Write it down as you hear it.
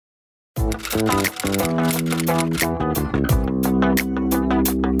Should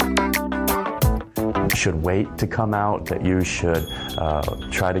wait to come out, that you should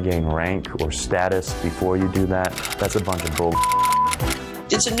try to gain rank or status before you do that. That's a bunch of bull.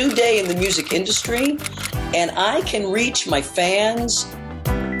 It's a new day in the music industry, and I can reach my fans.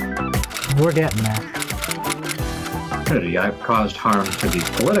 We're getting there. I've caused harm to the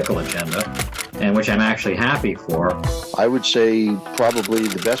political agenda, and which I'm actually happy for. I would say probably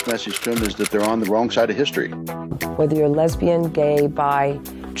the best message to them is that they're on the wrong side of history. Whether you're lesbian, gay, bi,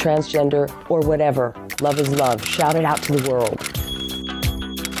 transgender, or whatever, love is love. Shout it out to the world.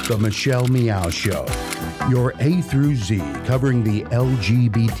 The Michelle Meow Show. Your A through Z, covering the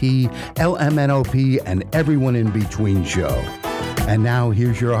LGBT, LMNOP, and everyone in between show. And now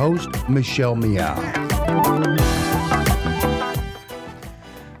here's your host, Michelle Meow.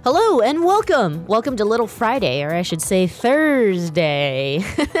 Hello and welcome. Welcome to Little Friday, or I should say Thursday.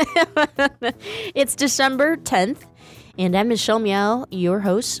 It's December 10th, and I'm Michelle Meow, your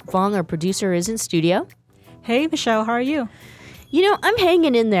host. Fong, our producer, is in studio. Hey, Michelle, how are you? You know, I'm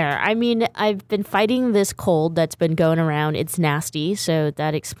hanging in there. I mean, I've been fighting this cold that's been going around. It's nasty, so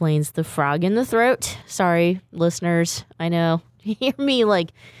that explains the frog in the throat. Sorry, listeners. I know. You hear me,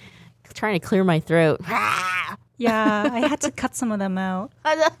 like, trying to clear my throat. Yeah, I had to cut some of them out.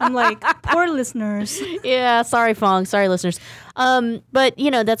 I'm like, poor listeners. Yeah, sorry, Fong. Sorry, listeners. But,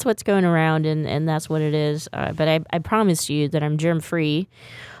 you know, that's what's going around, and that's what it is. But I promise you that I'm germ-free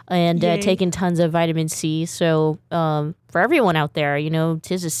and taking tons of vitamin C. So for everyone out there, you know,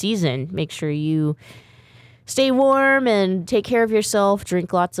 'tis a season. Make sure you stay warm and take care of yourself.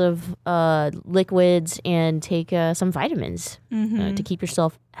 Drink lots of liquids and take some vitamins to keep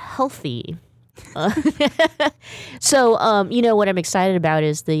yourself healthy. So, you know, what I'm excited about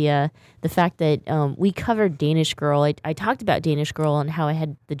is the fact that we covered Danish Girl. I talked about Danish Girl and how I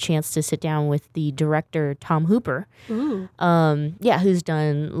had the chance to sit down with the director, Tom Hooper. Ooh. Who's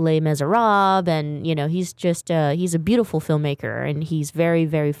done Les Miserables, and, you know, he's just, he's a beautiful filmmaker, and he's very,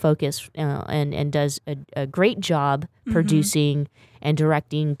 very focused and does a great job producing and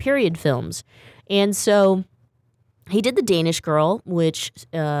directing period films. And so he did The Danish Girl, which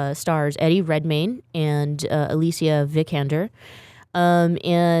stars Eddie Redmayne and Alicia Vikander.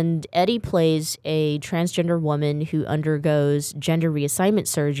 And Eddie plays a transgender woman who undergoes gender reassignment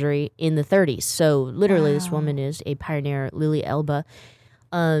surgery in the 30s. So literally, This woman is a pioneer, Lily Elba.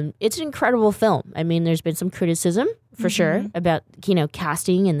 It's an incredible film. I mean, there's been some criticism, for sure, about, you know,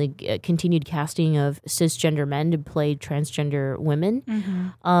 casting and the continued casting of cisgender men to play transgender women.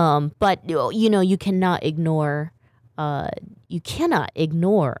 But, you know, you cannot ignore...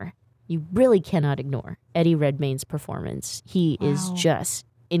 You really cannot ignore Eddie Redmayne's performance. He is just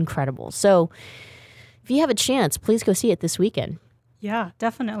incredible. So if you have a chance, please go see it this weekend. Yeah,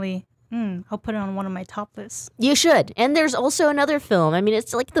 definitely. I'll put it on one of my top lists. You should. And there's also another film. I mean,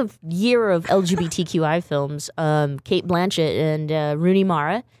 it's like the year of LGBTQI films. Cate Blanchett and Rooney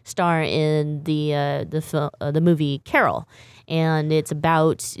Mara star in the movie Carol. And it's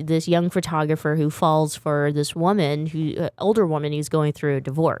about this young photographer who falls for this woman, older woman who's going through a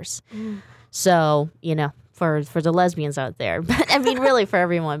divorce. So, you know, for the lesbians out there. But I mean, really for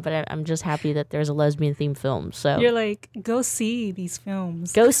everyone. But I'm just happy that there's a lesbian-themed film. So you're like, go see these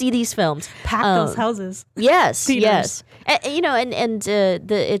films. Go see these films. Pack those houses. Yes, Theaters. yes. And, you know,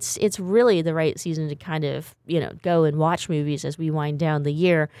 it's really the right season to kind of, you know, go and watch movies as we wind down the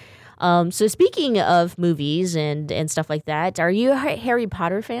year. So speaking of movies and stuff like that, are you a Harry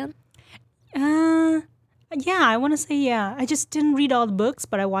Potter fan? Yeah, I want to say yeah. I just didn't read all the books,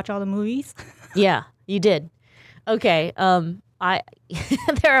 but I watch all the movies. Yeah, you did. Okay. There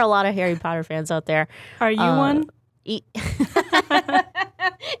are a lot of Harry Potter fans out there. Are you one?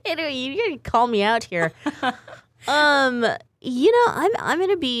 Anyway, you're gonna call me out here. You know, I'm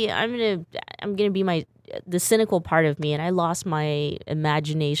gonna be the cynical part of me, and I lost my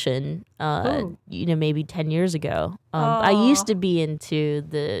imagination, you know, maybe 10 years ago. I used to be into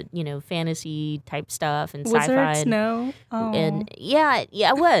the, you know, fantasy type stuff and sci-fi. Wizards, no? And yeah,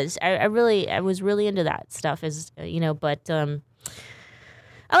 I was. I was really into that stuff, as you know, but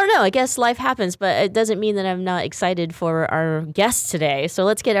I don't know. I guess life happens, but it doesn't mean that I'm not excited for our guests today. So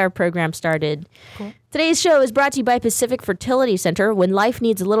let's get our program started. Cool. Today's show is brought to you by Pacific Fertility Center. When life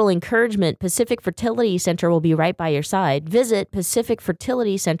needs a little encouragement, Pacific Fertility Center will be right by your side. Visit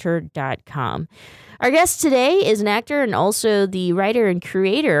pacificfertilitycenter.com. Our guest today is an actor and also the writer and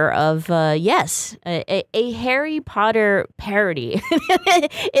creator of, a Harry Potter parody.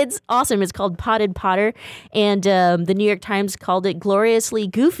 It's awesome. It's called Potted Potter, and the New York Times called it gloriously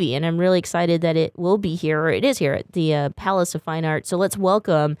goofy, and I'm really excited that it will be here, or it is here, at the Palace of Fine Art. So let's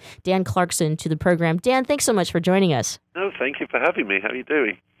welcome Dan Clarkson to the program. Dan, thanks so much for joining us. No, thank you for having me. How are you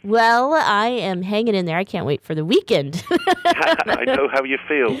doing? Well, I am hanging in there. I can't wait for the weekend. I know how you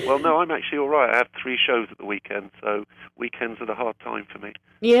feel. Well, no, I'm actually all right. I have 3 shows at the weekend, so weekends are the hard time for me.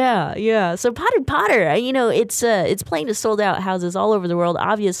 Yeah. So Potted Potter, it's playing to sold-out houses all over the world.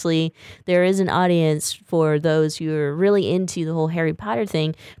 Obviously, there is an audience for those who are really into the whole Harry Potter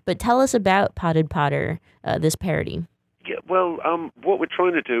thing. But tell us about Potted Potter, this parody. Yeah, well, what we're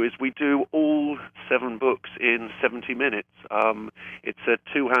trying to do is we do all 7 books in 70 minutes. It's a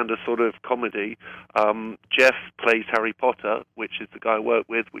two-hander sort of comedy. Jeff plays Harry Potter, which is the guy I work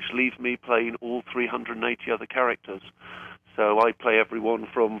with, which leaves me playing all 380 other characters. So I play everyone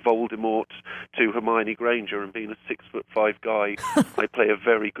from Voldemort to Hermione Granger, and being a 6'5" guy, I play a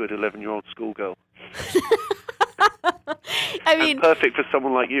very good 11-year-old schoolgirl. I mean, and perfect for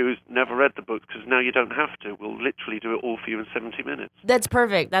someone like you who's never read the books, because now you don't have to. We'll literally do it all for you in 70 minutes. That's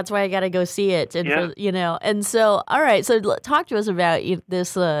perfect. That's why I got to go see it. And yeah. And so, all right. So talk to us about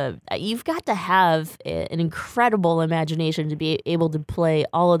this. You've got to have an incredible imagination to be able to play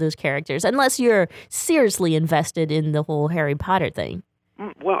all of those characters, unless you're seriously invested in the whole Harry Potter thing.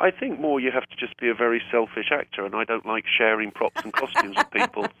 Well, I think more you have to just be a very selfish actor, and I don't like sharing props and costumes with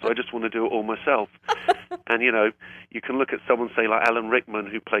people, so I just want to do it all myself. And, you can look at someone, say, like Alan Rickman,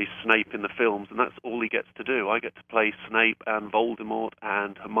 who plays Snape in the films, and that's all he gets to do. I get to play Snape and Voldemort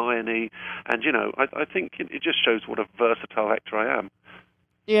and Hermione, and, I think it just shows what a versatile actor I am.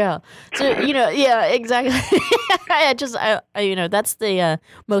 Yeah. So, yeah, exactly. That's the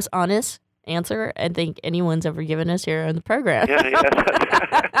most honest answer I think anyone's ever given us here on the program. Yeah.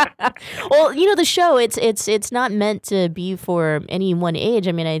 Well, the show, it's not meant to be for any one age.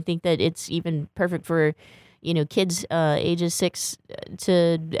 I mean, I think that it's even perfect for kids ages 6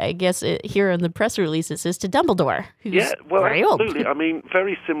 to, I guess, here in the press release it says to Dumbledore, who's very absolutely. old. I mean,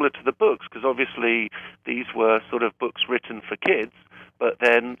 very similar to the books, because obviously these were sort of books written for kids, but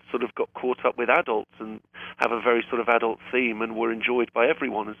then sort of got caught up with adults and have a very sort of adult theme and were enjoyed by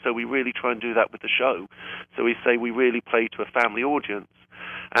everyone. And so we really try and do that with the show. So we say we really play to a family audience.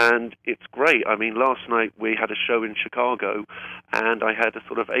 And it's great. I mean, last night we had a show in Chicago, and I had a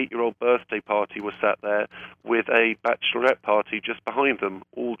sort of 8-year-old birthday party was sat there with a bachelorette party just behind them,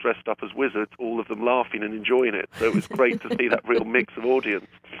 all dressed up as wizards, all of them laughing and enjoying it. So it was great to see that real mix of audience.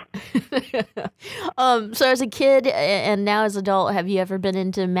 So as a kid and now as an adult, have you ever been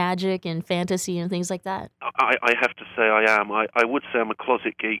into magic and fantasy and things like that? I have to say I am. I would say I'm a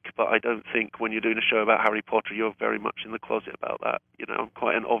closet geek, but I don't think when you're doing a show about Harry Potter, you're very much in the closet about that. I'm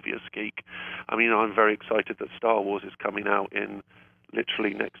quite an obvious geek. I mean, I'm very excited that Star Wars is coming out in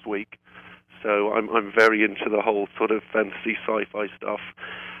literally next week. So I'm very into the whole sort of fantasy sci-fi stuff.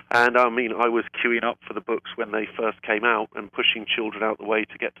 And I mean, I was queuing up for the books when they first came out and pushing children out the way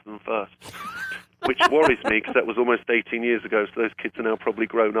to get to them first. Which worries me, because that was almost 18 years ago, so those kids are now probably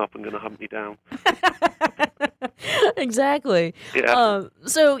grown up and going to hunt me down. Exactly. Yeah.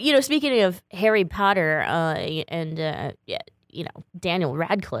 So, speaking of Harry Potter, Daniel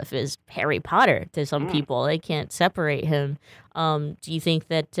Radcliffe is Harry Potter to some people. They can't separate him. Do you think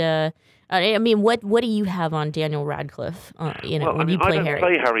that... what do you have on Daniel Radcliffe? You play I don't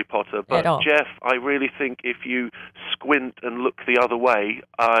play Harry Potter, but Jeff, I really think if you squint and look the other way,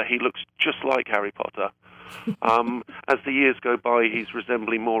 he looks just like Harry Potter. As the years go by, he's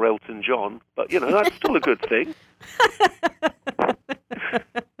resembling more Elton John, but that's still a good thing.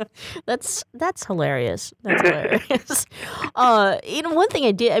 That's hilarious. That's hilarious. One thing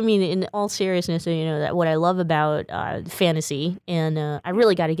I did, in all seriousness, that what I love about fantasy, and I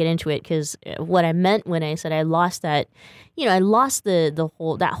really got to get into it, because what I meant when I said I lost that, I lost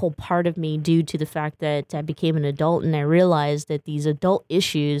that whole part of me due to the fact that I became an adult, and I realized that these adult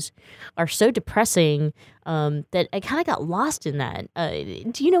issues are so depressing that I kind of got lost in that.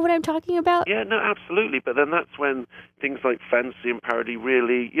 Do you know what I'm talking about? Yeah, no, absolutely. But then that's when things like fantasy and parody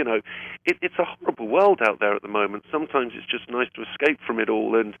really, it's a horrible world out there at the moment. Sometimes it's just nice to escape from it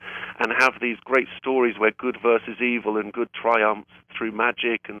all and have these great stories where good versus evil and good triumphs through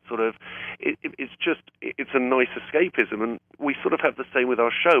magic, and sort of, it's a nice escapism. And we sort of have the same with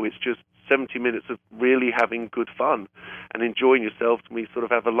our show. It's just 70 minutes of really having good fun and enjoying yourselves. And we sort of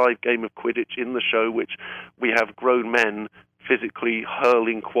have a live game of Quidditch in the show, which we have grown men physically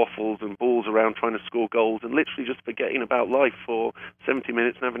hurling quaffles and balls around trying to score goals and literally just forgetting about life for 70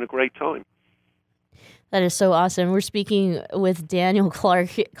 minutes and having a great time. That is so awesome. We're speaking with Daniel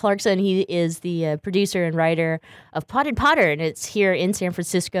Clarkson. He is the producer and writer of Potted Potter, and it's here in San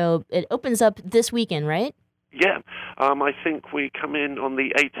Francisco. It opens up this weekend, right? Yeah. I think we come in on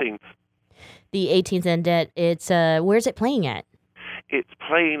the 18th. The 18th, and it's where's it playing at? It's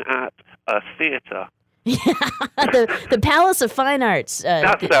playing at a theater. the Palace of Fine Arts.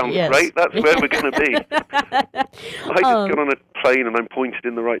 That sounds great. That's where we're going to be. I just got on a plane and I'm pointed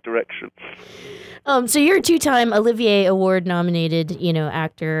in the right direction. So you're a 2-time Olivier Award nominated,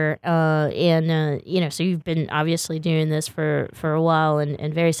 actor, and so you've been obviously doing this for a while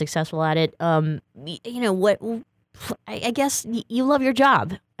and very successful at it. What? I guess you love your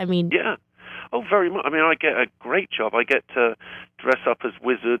job. I mean, yeah. Oh, very much. I mean, I get a great job. I get to dress up as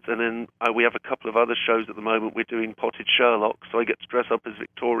wizards, and then we have a couple of other shows at the moment. We're doing Potted Sherlock, so I get to dress up as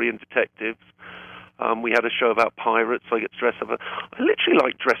Victorian detectives. We had a show about pirates, so I get to dress up. I literally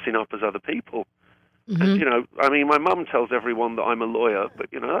like dressing up as other people. Mm-hmm. And, my mum tells everyone that I'm a lawyer, but,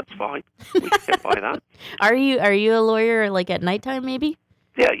 that's fine. We can get by that. Are you a lawyer, like, at nighttime, maybe?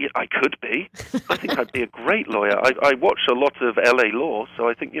 Yeah, I could be. I think I'd be a great lawyer. I watch a lot of LA Law, so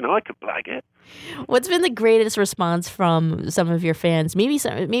I think, I could blag it. What's been the greatest response from some of your fans? Maybe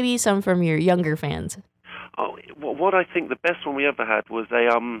some from your younger fans. Oh, what I think the best one we ever had was a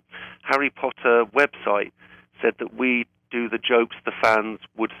Harry Potter website said that we do the jokes the fans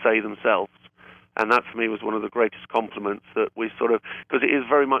would say themselves. And that, for me, was one of the greatest compliments that we because it is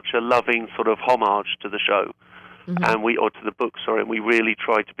very much a loving sort of homage to the show. Mm-hmm. Or to the book, and we really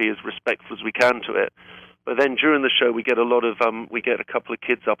try to be as respectful as we can to it. But then during the show, we get a couple of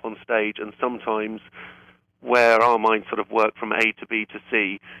kids up on stage, and sometimes where our minds sort of work from A to B to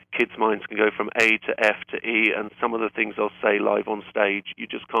C, kids' minds can go from A to F to E, and some of the things they'll say live on stage, you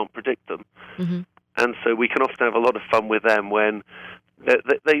just can't predict them. Mm-hmm. And so we can often have a lot of fun with them when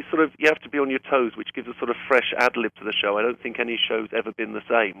they sort of, you have to be on your toes, which gives a sort of fresh ad-lib to the show. I don't think any show's ever been the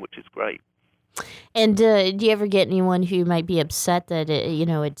same, which is great. And do you ever get anyone who might be upset that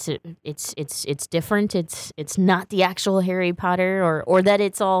it's different? It's not the actual Harry Potter, or that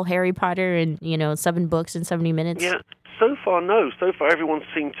it's all Harry Potter and 7 books in 70 minutes? Yeah. So far, no. So far, everyone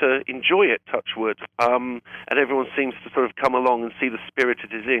seemed to enjoy it, touch wood, and everyone seems to sort of come along and see the spirit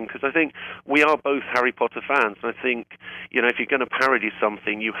it is in, because I think we are both Harry Potter fans, and I think, if you're going to parody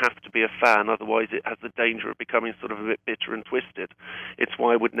something, you have to be a fan, otherwise it has the danger of becoming sort of a bit bitter and twisted. It's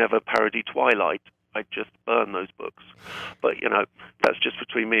why I would never parody Twilight. I'd just burn those books. But, that's just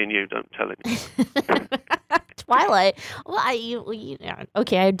between me and you. Don't tell anyone. Twilight? Well,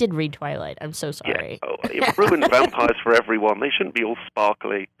 okay, I did read Twilight. I'm so sorry. Yeah. Oh, it ruins vampires for everyone. They shouldn't be all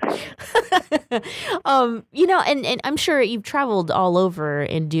sparkly. And I'm sure you've traveled all over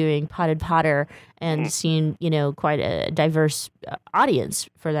in doing Potted Potter and seen, quite a diverse audience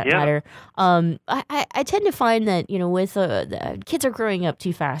for that matter. I tend to find that, with the kids are growing up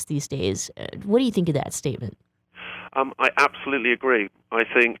too fast these days. What do you think of that statement? I absolutely agree. I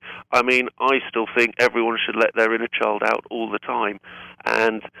still think everyone should let their inner child out all the time.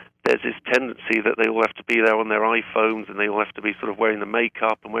 And there's this tendency that they all have to be there on their iPhones and they all have to be sort of wearing the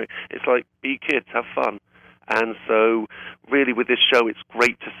makeup. It's like, be kids, have fun. And so, really, with this show, it's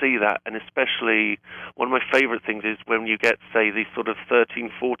great to see that. And especially, one of my favorite things is when you get, say, the sort of 13,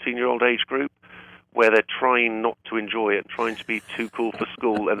 14-year-old age group, where they're trying not to enjoy it, trying to be too cool for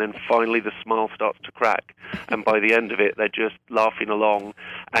school, and then finally the smile starts to crack. And by the end of it, they're just laughing along,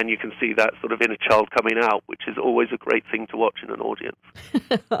 and you can see that sort of inner child coming out, which is always a great thing to watch in an audience.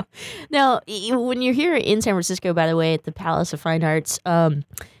 Now, when you're here in San Francisco, by the way, at the Palace of Fine Arts,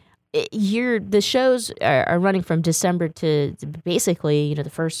 the shows are running from December to basically, the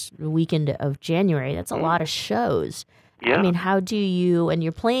first weekend of January. That's a lot of shows. Yeah. I mean, how do you, and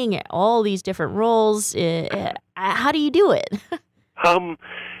you're playing all these different roles, how do you do it?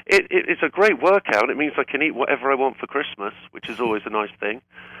 It's a great workout. It means I can eat whatever I want for Christmas, which is always a nice thing.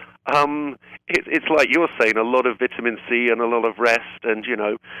 It's like you're saying, a lot of vitamin C and a lot of rest and,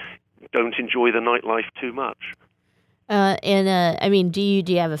 don't enjoy the nightlife too much. Do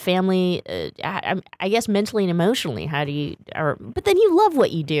you have a family? I guess mentally and emotionally, how do you? But then you love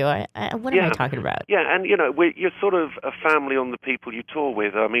what you do. What am I talking about? Yeah, and you're sort of a family on the people you tour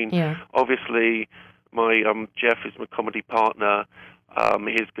with. Obviously, my Jeff is my comedy partner.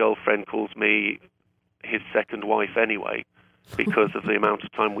 His girlfriend calls me his second wife anyway, because of the amount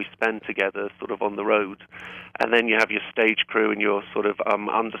of time we spend together sort of on the road. And then you have your stage crew and your sort of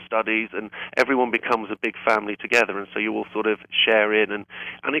understudies, and everyone becomes a big family together, and so you all sort of share in. And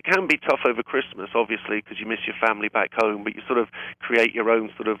it can be tough over Christmas, obviously, because you miss your family back home, but you sort of create your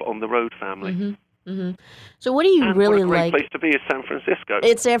own sort of on-the-road family. Mm-hmm. Mm-hmm. So what do you really what a great like? place to be is San Francisco.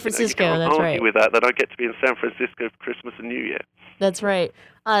 It's San Francisco, you can't that's argue right. with that I get to be in San Francisco for Christmas and New Year. That's right.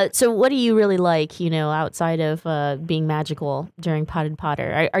 So what do you really like, outside of being magical during Potted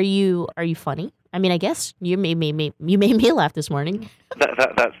Potter? Are you funny? I mean, I guess you made me laugh this morning.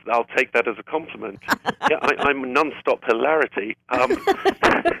 That's I'll take that as a compliment. Yeah, I'm non-stop hilarity.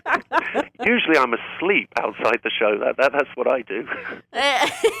 Usually I'm asleep outside the show. That's what I do.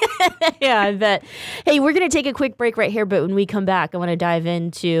 Yeah, I bet. Hey, we're going to take a quick break right here, but when we come back, I want to dive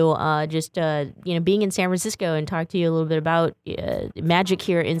into being in San Francisco and talk to you a little bit about magic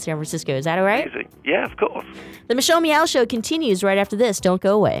here in San Francisco. Is that all right? Amazing. Yeah, of course. The Michelle Meow Show continues right after this. Don't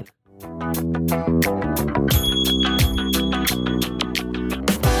go away.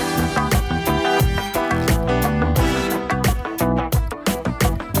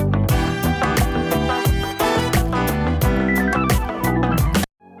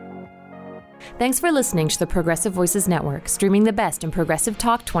 Thanks for listening to the Progressive Voices Network, streaming the best in progressive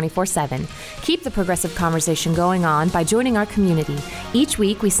talk 24/7. Keep the progressive conversation going on by joining our community. Each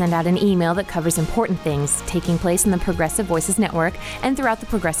week, we send out an email that covers important things taking place in the Progressive Voices Network and throughout the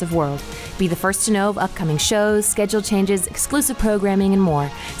progressive world. Be the first to know of upcoming shows, schedule changes, exclusive programming, and more.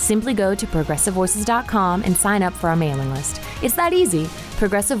 Simply go to progressivevoices.com and sign up for our mailing list. It's that easy.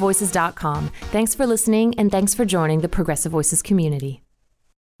 progressivevoices.com. Thanks for listening, and thanks for joining the Progressive Voices community.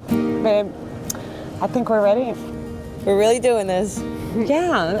 Babe, I think we're ready. We're really doing this.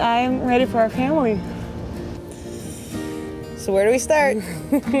 Yeah, I'm ready for our family. So where do we start?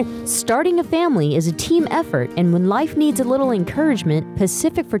 Starting a family is a team effort, and when life needs a little encouragement,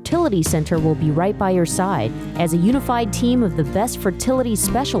 Pacific Fertility Center will be right by your side. As a unified team of the best fertility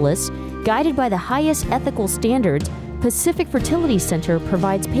specialists, guided by the highest ethical standards, Pacific Fertility Center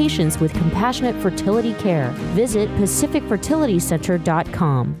provides patients with compassionate fertility care. Visit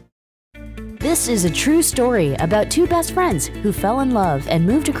pacificfertilitycenter.com. This is a true story about two best friends who fell in love and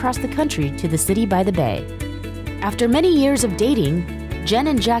moved across the country to the city by the bay. After many years of dating, Jen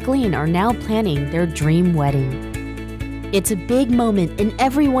and Jacqueline are now planning their dream wedding. It's a big moment in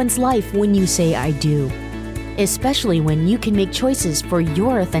everyone's life when you say I do, especially when you can make choices for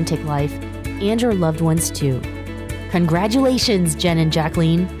your authentic life and your loved ones too. Congratulations, Jen and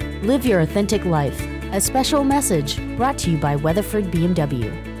Jacqueline. Live your authentic life. A special message brought to you by Weatherford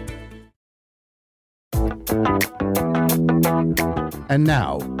BMW. And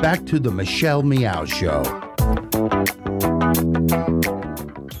now, back to the Michelle Meow Show.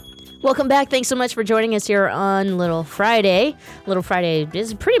 Welcome back. Thanks so much for joining us here on Little Friday. Little Friday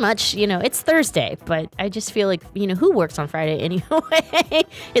is pretty much, it's Thursday, but I just feel like, who works on Friday anyway?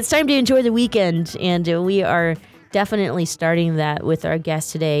 It's time to enjoy the weekend, and we are definitely starting that with our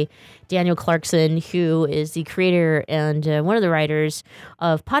guest today, Daniel Clarkson, who is the creator and one of the writers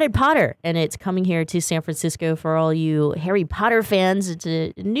of Potted Potter, and it's coming here to San Francisco for all you Harry Potter fans. It's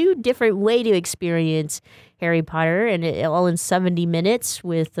a new, different way to experience Harry Potter, and all in 70 minutes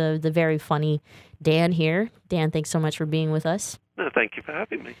with the very funny Dan here. Dan, thanks so much for being with us. No, thank you for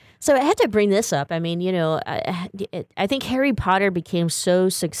having me. So I had to bring this up. I mean, I think Harry Potter became so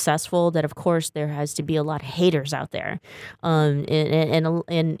successful that, of course, there has to be a lot of haters out there. And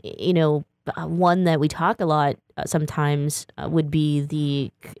one that we talk a lot sometimes would be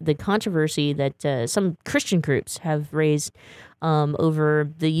the controversy that some Christian groups have raised over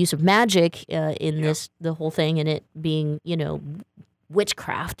the use of magic in the whole thing, and it being,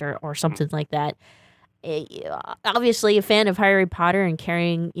 witchcraft or something like that. Obviously a fan of Harry Potter and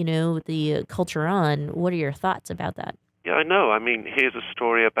carrying, the culture on. What are your thoughts about that? Yeah, I know. I mean, here's a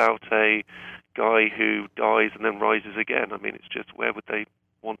story about a guy who dies and then rises again. I mean, it's just, where would they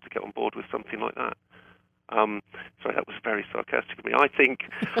want to get on board with something like that? Sorry, that was very sarcastic of me. I think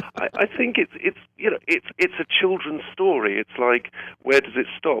it's a children's story. It's like, where does it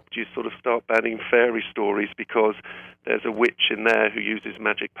stop? Do you sort of start banning fairy stories because there's a witch in there who uses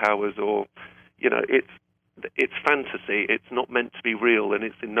magic powers, or it's fantasy. It's not meant to be real, and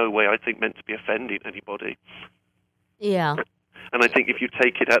it's in no way, I think, meant to be offending anybody. Yeah. And I think if you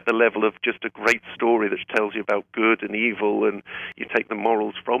take it at the level of just a great story that tells you about good and evil, and you take the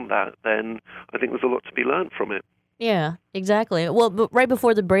morals from that, then I think there's a lot to be learned from it. Yeah, exactly. Well, but right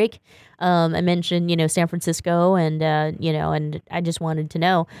before the break, I mentioned, San Francisco, and, and I just wanted to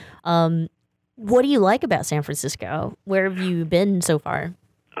know, what do you like about San Francisco? Where have you been so far?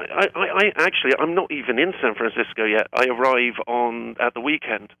 I'm not even in San Francisco yet. I arrive at the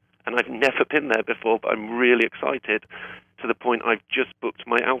weekend, and I've never been there before, but I'm really excited, to the point I've just booked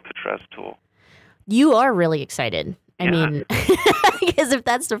my Alcatraz tour. You are really excited. I mean, because if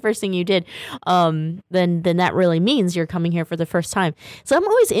that's the first thing you did, then that really means you're coming here for the first time. So I'm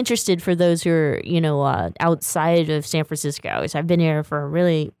always interested for those who are, outside of San Francisco. So I've been here for a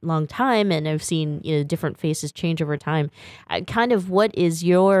really long time, and I've seen different faces change over time. Kind of, what is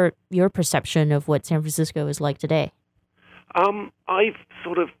your perception of what San Francisco is like today? I've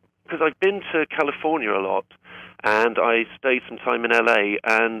because I've been to California a lot, and I stayed some time in LA,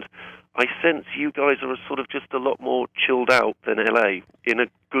 and I sense you guys are sort of just a lot more chilled out than LA in a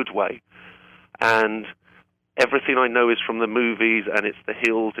good way. And everything I know is from the movies, and it's the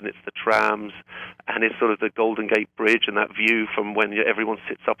hills, and it's the trams, and it's sort of the Golden Gate Bridge and that view from when everyone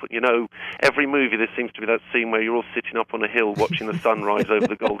sits up. Every movie there seems to be that scene where you're all sitting up on a hill watching the sunrise over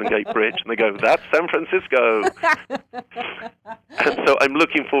the Golden Gate Bridge, and they go, "That's San Francisco." And so I'm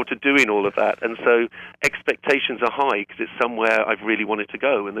looking forward to doing all of that. And so expectations are high because it's somewhere I've really wanted to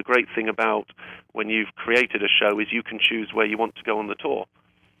go. And the great thing about when you've created a show is you can choose where you want to go on the tour.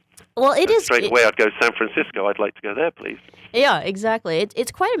 Well, it is straight away. I'd go San Francisco. I'd like to go there, please. Yeah, exactly.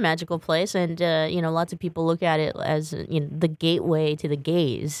 It's quite a magical place, and lots of people look at it as the gateway to the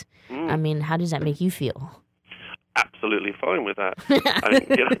gays. I mean, how does that make you feel? Absolutely fine with that.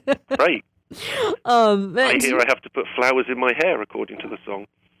 Great. I hear I have to put flowers in my hair, according to the song.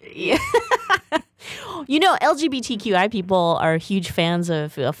 Yeah. LGBTQI people are huge fans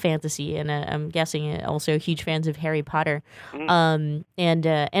of fantasy, and I'm guessing also huge fans of Harry Potter. And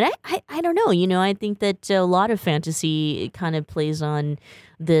I don't know. I think that a lot of fantasy kind of plays on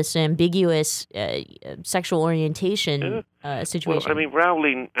this ambiguous sexual orientation situation. Well, I mean,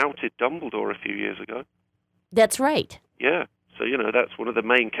 Rowling outed Dumbledore a few years ago. That's right. Yeah. So, that's one of the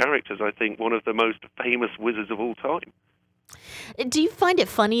main characters, I think, one of the most famous wizards of all time. Do you find it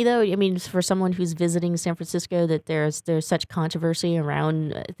funny, though? I mean, for someone who's visiting San Francisco, that there's such controversy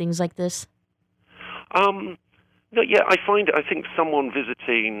around things like this? No, yeah, I think someone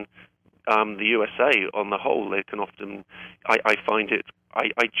visiting the USA on the whole, they can often, I find it,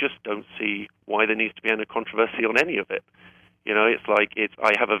 I just don't see why there needs to be any controversy on any of it. It's like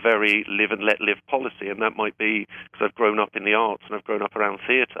I have a very live and let live policy, and that might be because I've grown up in the arts and I've grown up around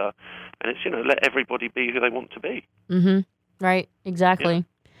theatre, and it's let everybody be who they want to be. Mm-hmm. Right. Exactly.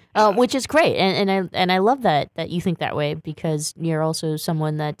 Yeah. Which is great, and I love that you think that way, because you're also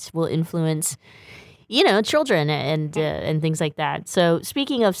someone that will influence, children and things like that. So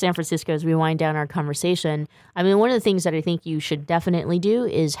speaking of San Francisco, as we wind down our conversation, I mean, one of the things that I think you should definitely do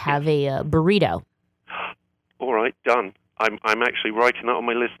is have a burrito. All right, done. I'm actually writing that on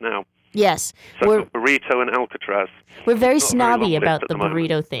my list now. Yes. So we're burrito and Alcatraz. We're very snobby about the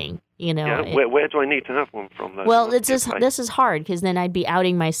burrito thing. Yeah, where do I need to have one from? Though? Well, this is hard, because then I'd be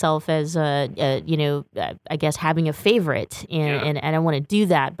outing myself as, I guess having a favorite, and I don't want to do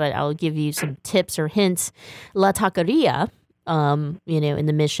that, but I'll give you some tips or hints. La Taqueria, in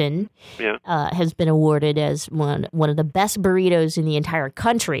the Mission, has been awarded as one of the best burritos in the entire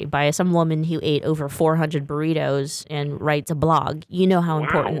country by some woman who ate over 400 burritos and writes a blog. You know how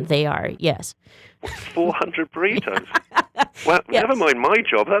important they are. Yes. 400 burritos. Well, yes. Never mind my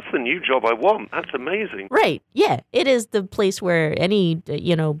job. That's the new job I want. That's amazing. Right. Yeah. It is the place where any,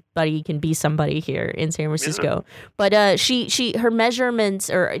 buddy can be somebody here in San Francisco. Yeah. But her measurements,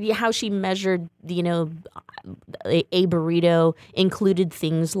 or how she measured, a burrito, included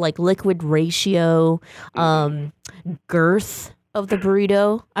things like liquid ratio, girth of the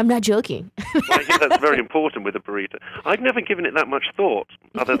burrito. I'm not joking. Well, I think that's very important with a burrito. I've never given it that much thought,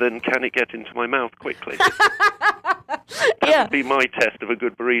 other than can it get into my mouth quickly? That would be my test of a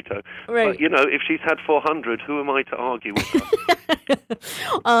good burrito. Right. But, if she's had 400, who am I to argue with her?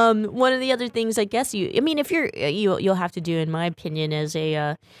 One of the otif if you'll have to do, in my opinion, as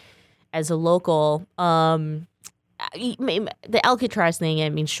a local, the Alcatraz thing, I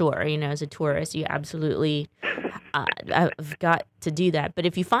mean, sure, as a tourist, you absolutely, I've got to do that. But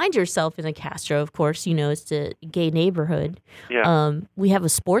if you find yourself in the Castro, of course, it's a gay neighborhood. Yeah. We have a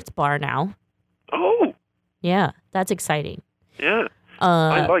sports bar now. Oh. Yeah, that's exciting. Yeah.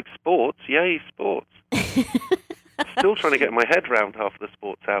 I like sports. Yay, sports. Still trying to get my head around half the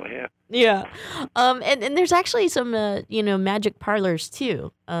sports out here. Yeah. And there's actually some, magic parlors,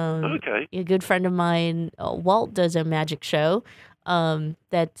 too. Okay. A good friend of mine, Walt, does a magic show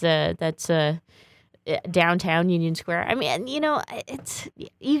that's downtown Union Square. I mean,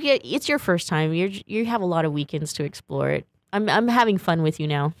 it's your first time. You have a lot of weekends to explore it. I'm having fun with you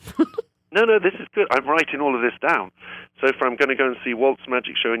now. No, this is good. I'm writing all of this down. So if I'm going to go and see Walt's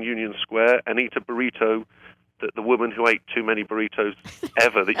magic show in Union Square and eat a burrito, that the woman who ate too many burritos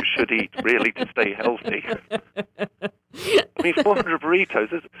ever that you should eat really to stay healthy. I mean, 400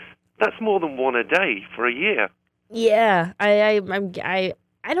 burritos, that's more than one a day for a year. Yeah, I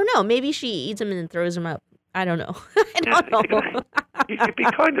don't know. Maybe she eats them and then throws them up. I don't know. I don't know. You could be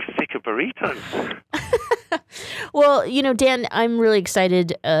kind of sick of burritos. Well, Dan, I'm really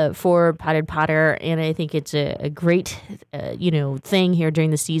excited for Potted Potter, and I think it's a great, thing here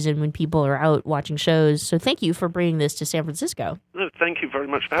during the season when people are out watching shows. So thank you for bringing this to San Francisco. No, thank you very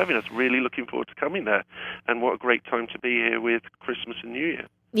much for having us. Really looking forward to coming there, and what a great time to be here with Christmas and New Year.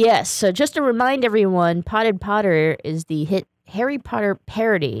 Yes, so just to remind everyone, Potted Potter is the hit Harry Potter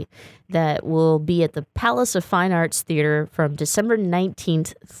parody that will be at the Palace of Fine Arts Theater from December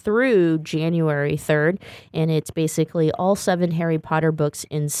 19th through January 3rd. And it's basically all 7 Harry Potter books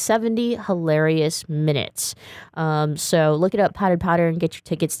in 70 hilarious minutes. So look it up, Potted Potter, and get your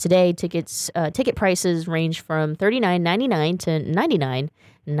tickets today. Ticket prices range from $39.99 to $99.99,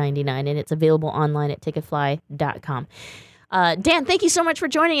 and it's available online at ticketfly.com. Dan, thank you so much for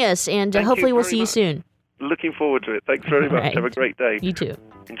joining us, and hopefully we'll see you soon. Looking forward to it. Thanks very much. Right. Have a great day. You too.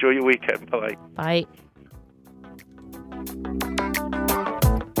 Enjoy your weekend. Bye. Bye.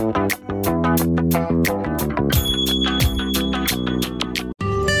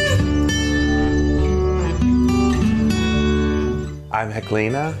 I'm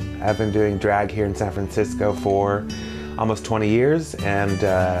Heklina. I've been doing drag here in San Francisco for almost 20 years, and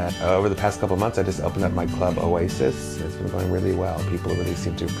over the past couple of months I just opened up my club Oasis. It's been going really well. People really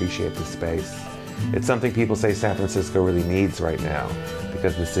seem to appreciate the space. It's something people say San Francisco really needs right now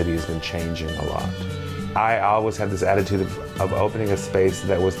because the city has been changing a lot. I always had this attitude of opening a space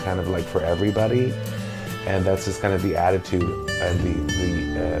that was kind of like for everybody, and that's just kind of the attitude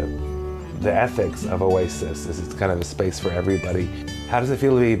and the ethics of Oasis. Is it's kind of a space for everybody. How does it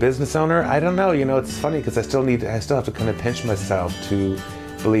feel to be a business owner? I don't know. It's funny because I still have to kind of pinch myself to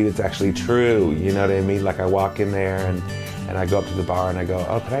believe it's actually true. You know what I mean? Like I walk in there and I go up to the bar and I go,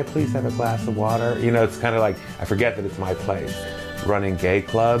 oh, could I please have a glass of water? It's kind of like I forget that it's my place. Running gay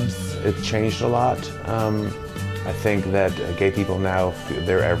clubs, it's changed a lot. I think that gay people now,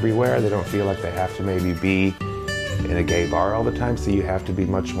 they're everywhere. They don't feel like they have to maybe be in a gay bar all the time, so you have to be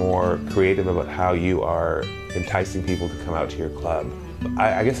much more creative about how you are enticing people to come out to your club.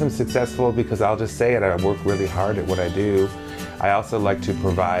 I guess I'm successful because I'll just say it, I work really hard at what I do. I also like to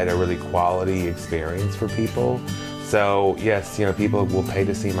provide a really quality experience for people. So yes, people will pay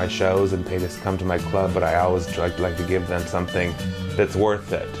to see my shows and pay to come to my club, but I always like to give them something that's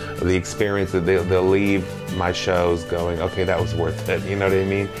worth it. The experience that they'll leave my shows going, okay, that was worth it. You know what I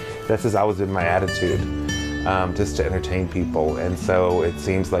mean? That's just always been my attitude, just to entertain people. And so it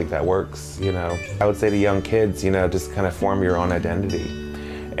seems like that works, I would say to young kids, just kind of form your own identity.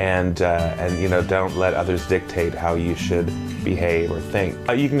 And don't let others dictate how you should behave or think.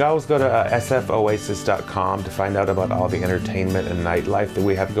 You can always go to sfoasis.com to find out about all the entertainment and nightlife that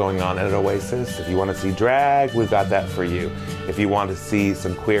we have going on at Oasis. If you want to see drag, we've got that for you. If you want to see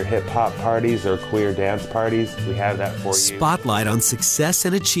some queer hip-hop parties or queer dance parties, we have that for you. Spotlight on Success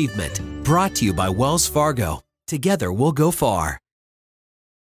and Achievement, brought to you by Wells Fargo. Together we'll go far.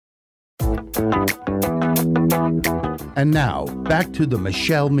 And now, back to the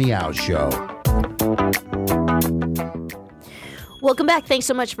Michelle Meow Show. Welcome back. Thanks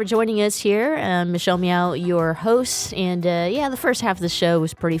so much for joining us here. Michelle Meow, your host. And the first half of the show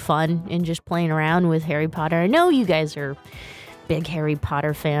was pretty fun and just playing around with Harry Potter. I know you guys are big Harry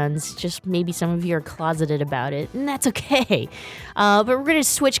Potter fans. Just maybe some of you are closeted about it, and that's okay. But we're going to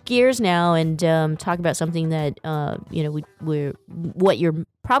switch gears now and talk about something that, we're what you're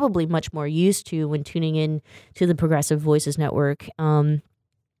probably much more used to when tuning in to the Progressive Voices Network.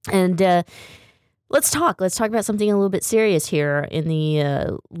 Let's talk about something a little bit serious here. In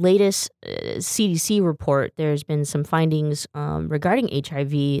the latest CDC report, there's been some findings regarding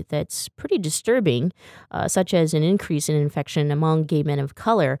HIV that's pretty disturbing, such as an increase in infection among gay men of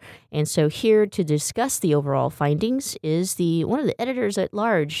color. And so here to discuss the overall findings is one of the editors at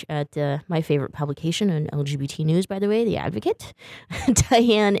large at my favorite publication on LGBT news, by the way, The Advocate,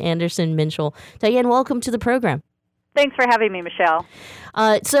 Diane Anderson Minshall. Diane, welcome to the program. Thanks for having me, Michelle.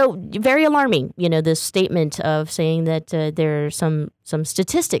 So very alarming, this statement of saying that there are some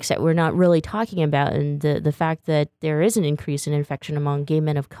statistics that we're not really talking about, and the fact that there is an increase in infection among gay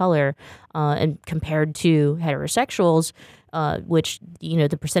men of color and compared to heterosexuals, which,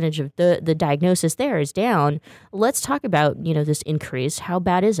 the percentage of the diagnosis there is down. Let's talk about, this increase. How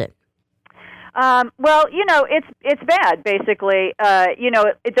bad is it? Well, it's bad, basically.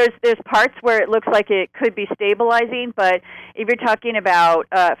 There's parts where it looks like it could be stabilizing, but if you're talking about,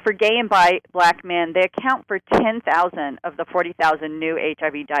 for gay and bi black men, they account for 10,000 of the 40,000 new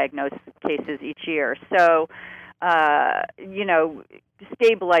HIV diagnosis cases each year. So,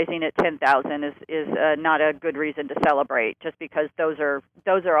 stabilizing at 10,000 is not a good reason to celebrate, just because those are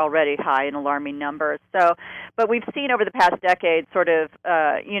already high and alarming numbers. So, but we've seen over the past decade sort of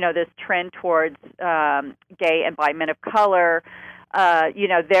this trend towards gay and bi men of color.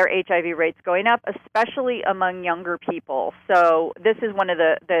 Their HIV rates going up, especially among younger people. So this is one of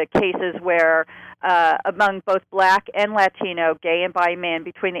the cases where among both Black and Latino, gay and bi men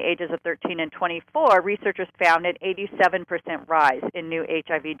between the ages of 13 and 24, researchers found an 87% rise in new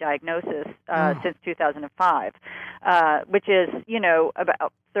HIV diagnosis since 2005, which is,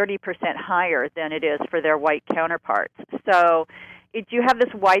 about 30% higher than it is for their white counterparts. So you have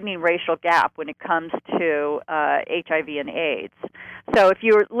this widening racial gap when it comes to HIV and AIDS. So if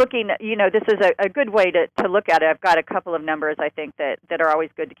you're looking, this is a good way to look at it. I've got a couple of numbers I think that are always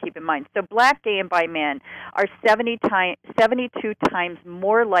good to keep in mind. So Black, gay, and bi men are 72 times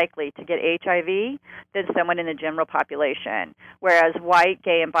more likely to get HIV than someone in the general population, whereas white,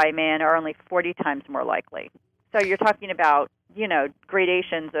 gay, and bi men are only 40 times more likely. So you're talking about,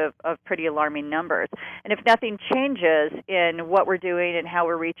 gradations of pretty alarming numbers. And if nothing changes in what we're doing and how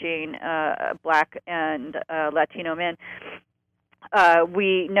we're reaching Black and Latino men,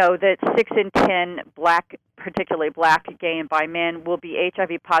 we know that 6 in 10 particularly Black, gay, and bi men will be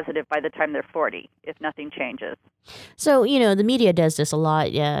HIV positive by the time they're 40, if nothing changes. So, the media does this a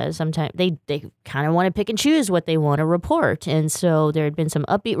lot. Yeah, sometimes they kind of want to pick and choose what they want to report. And so there had been some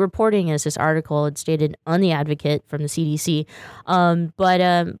upbeat reporting, as this article had stated on The Advocate from the CDC.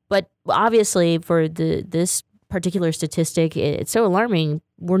 But obviously for this particular statistic, it's so alarming,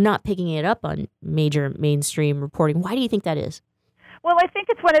 we're not picking it up on major mainstream reporting. Why do you think that is? Well, I think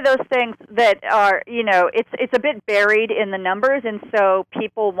it's one of those things that are, it's a bit buried in the numbers, and so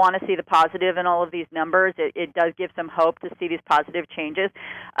people want to see the positive in all of these numbers. It does give some hope to see these positive changes.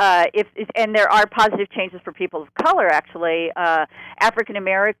 And there are positive changes for people of color, actually. African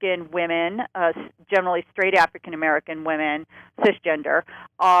American women, generally straight African American women, cisgender,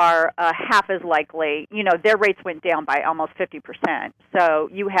 are half as likely. Their rates went down by almost 50%. So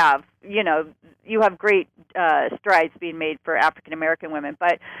you have great strides being made for African American women,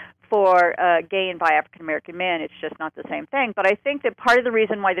 but for gay and bi African American men, it's just not the same thing. But I think that part of the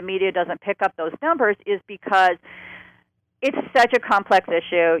reason why the media doesn't pick up those numbers is because it's such a complex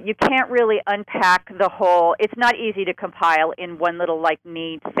issue. You can't really unpack the whole. It's not easy to compile in one little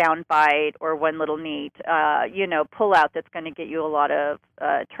neat soundbite or one little neat pullout that's going to get you a lot of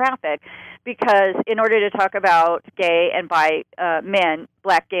traffic. Because in order to talk about gay and bi men,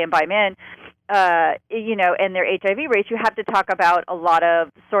 Black, gay, and bi men, and their HIV rates, you have to talk about a lot of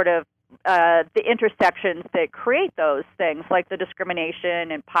sort of the intersections that create those things, like the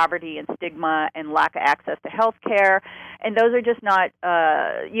discrimination and poverty and stigma and lack of access to health care. And those are just not,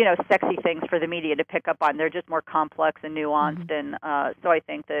 sexy things for the media to pick up on. They're just more complex and nuanced. Mm-hmm. And so I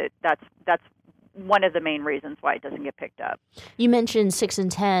think that's one of the main reasons why it doesn't get picked up. You mentioned 6 in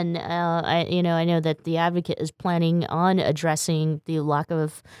 10. I know that The Advocate is planning on addressing the lack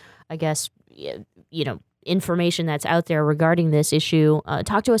of, I guess, information that's out there regarding this issue.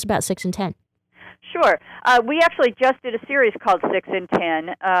 Talk to us about 6 in 10. Sure. We actually just did a series called 6 in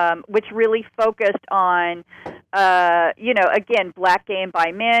 10, which really focused on, again, Black, gay, and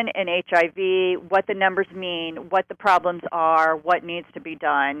bi men and HIV, what the numbers mean, what the problems are, what needs to be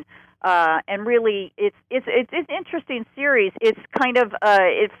done. And really, it's an interesting series. It's kind of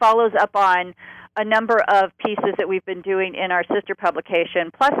it follows up on a number of pieces that we've been doing in our sister publication,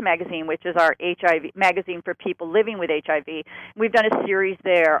 Plus Magazine, which is our HIV magazine for people living with HIV. We've done a series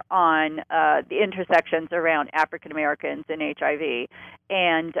there on the intersections around African Americans and HIV,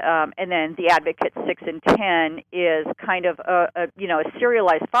 and then The Advocate 6 in 10 is kind of a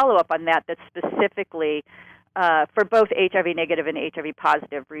serialized follow-up on that that's specifically for both HIV negative and HIV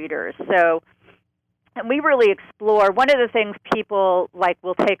positive readers. So. And we really explore, one of the things people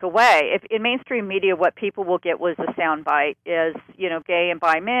will take away, if in mainstream media what people will get was a soundbite is, gay and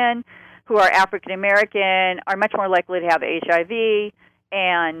bi men who are African American are much more likely to have HIV,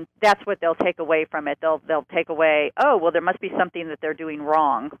 and that's what they'll take away from it. They'll take away, oh, well, there must be something that they're doing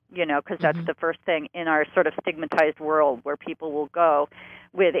wrong, because that's the first thing in our sort of stigmatized world where people will go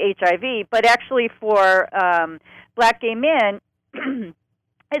with HIV. But actually for Black gay men,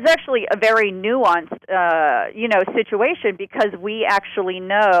 it's actually a very nuanced, situation, because we actually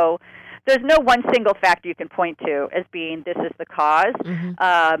know there's no one single factor you can point to as being this is the cause.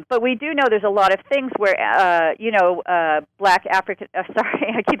 Mm-hmm. But we do know there's a lot of things where, Black African,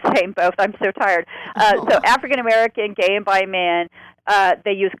 sorry, I keep saying both, I'm so tired. So African American, gay and bi men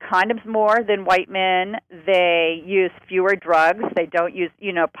They use condoms more than white men. They use fewer drugs. They don't use,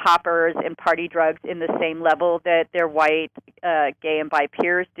 poppers and party drugs in the same level that their white gay and bi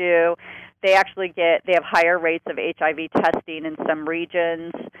peers do. They actually they have higher rates of HIV testing in some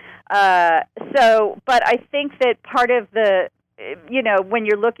regions. But I think that part of the, when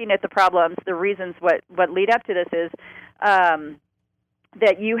you're looking at the problems, the reasons what lead up to this is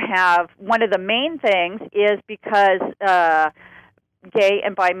that you have, one of the main things is because gay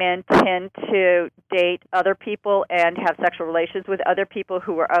and bi men tend to date other people and have sexual relations with other people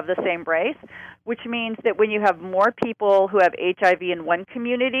who are of the same race, which means that when you have more people who have HIV in one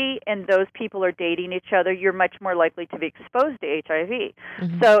community and those people are dating each other, you're much more likely to be exposed to HIV.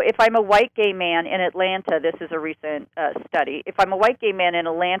 Mm-hmm. So if I'm a white gay man in Atlanta, this is a recent study, if I'm a white gay man in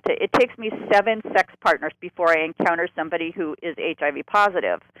Atlanta, it takes me 7 sex partners before I encounter somebody who is HIV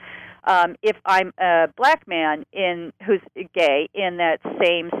positive. If I'm a black man who's gay in that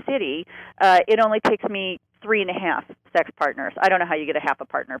same city, it only takes me 3.5 sex partners. I don't know how you get a half a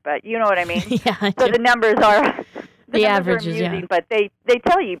partner, but you know what I mean? Yeah, so the numbers are the averages, yeah. But they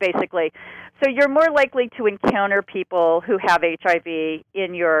tell you basically. So you're more likely to encounter people who have HIV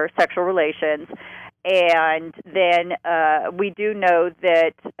in your sexual relations. And then we do know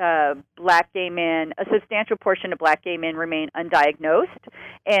that black gay men, a substantial portion of black gay men remain undiagnosed.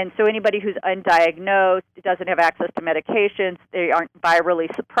 And so anybody who's undiagnosed doesn't have access to medications, they aren't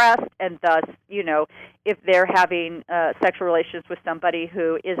virally suppressed, and thus, if they're having sexual relations with somebody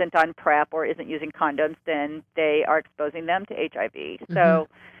who isn't on PrEP or isn't using condoms, then they are exposing them to HIV. Mm-hmm.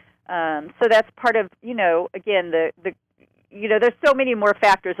 So that's part of, again, the there's so many more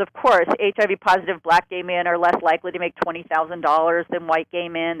factors. Of course, HIV-positive black gay men are less likely to make $20,000 than white gay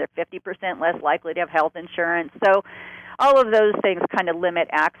men. They're 50% less likely to have health insurance. So all of those things kind of limit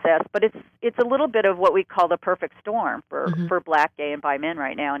access. But it's a little bit of what we call the perfect storm for black, gay, and bi men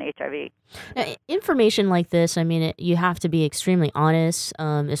right now in HIV. Now, information like this, you have to be extremely honest,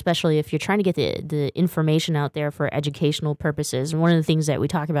 especially if you're trying to get the information out there for educational purposes. And one of the things that we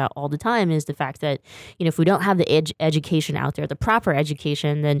talk about all the time is the fact that, if we don't have the education out there, the proper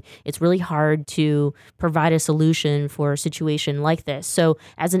education, then it's really hard to provide a solution for a situation like this. So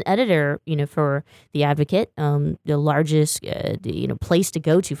as an editor, for The Advocate, the largest place to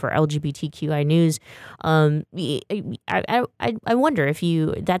go to for LGBTQI news, I wonder if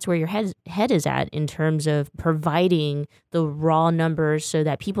that's where your head is at in terms of providing the raw numbers so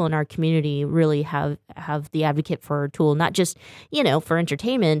that people in our community really have The Advocate for a tool, not just for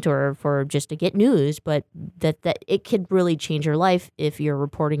entertainment or for just to get news, but that it could really change your life if you're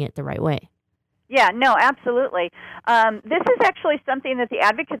reporting it the right way. Yeah, no, absolutely. This is actually something that The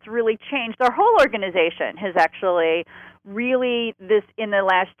Advocate's really changed. Our whole organization has actually really, in the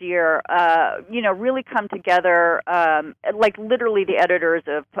last year, really come together, like literally the editors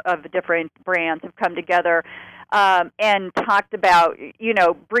of different brands have come together and talked about,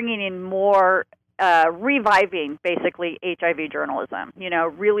 bringing in more, reviving basically HIV journalism,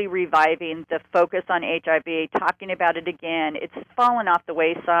 really reviving the focus on HIV, talking about it again. It's fallen off the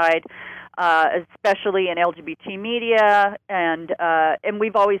wayside, especially in LGBT media, and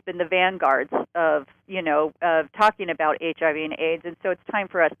we've always been the vanguards of talking about HIV and AIDS, and so it's time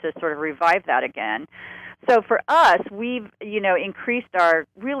for us to sort of revive that again. So for us, we've increased our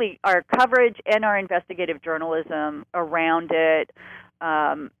coverage and our investigative journalism around it,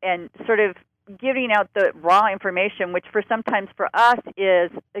 and sort of giving out the raw information, which sometimes for us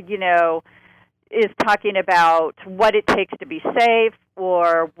is talking about what it takes to be safe,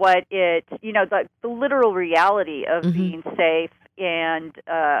 or what the literal reality of being safe, and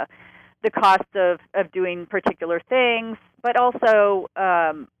the cost of doing particular things, but also,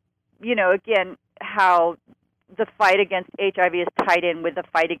 again, how the fight against HIV is tied in with the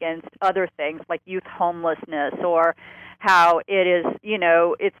fight against other things like youth homelessness, or how it is,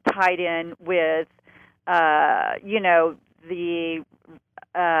 it's tied in with, the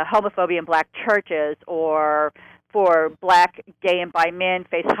homophobia in black churches, or for black, gay, and bi men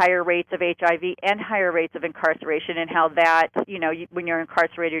face higher rates of HIV and higher rates of incarceration, and how that, when you're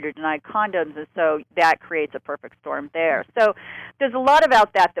incarcerated, you're denied condoms, and so that creates a perfect storm there. So there's a lot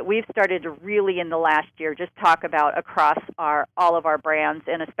about that we've started to really, in the last year, just talk about across all of our brands,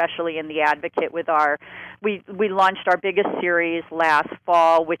 and especially in The Advocate with we launched our biggest series last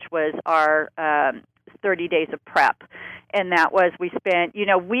fall, which was our 30 Days of PrEP. And that was, we spent,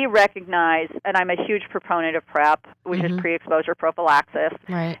 we recognize, and I'm a huge proponent of PrEP, which is pre-exposure prophylaxis.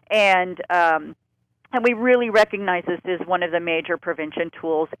 Right. And we really recognize this is one of the major prevention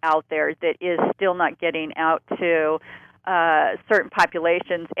tools out there that is still not getting out to certain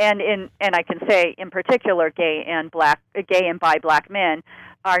populations, and I can say in particular, gay and bi black men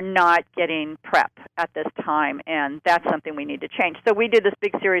are not getting PrEP at this time, and that's something we need to change. So we did this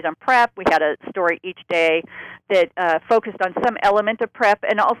big series on PrEP. We had a story each day that focused on some element of PrEP,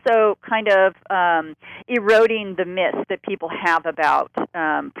 and also kind of eroding the myths that people have about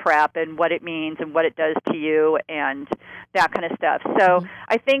PrEP and what it means and what it does to you and that kind of stuff. So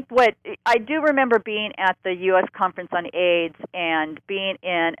I think what I do remember being at the U.S. Conference on AIDS and being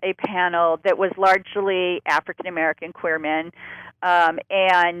in a panel that was largely African American queer men,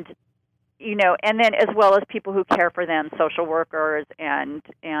 and then as well as people who care for them, social workers and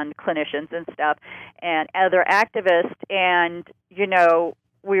clinicians and stuff, and other activists. And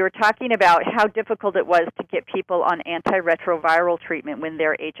we were talking about how difficult it was to get people on antiretroviral treatment when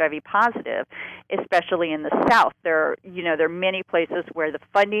they're HIV positive, especially in the South. There are many places where the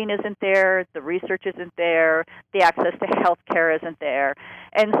funding isn't there, the research isn't there, the access to health care isn't there.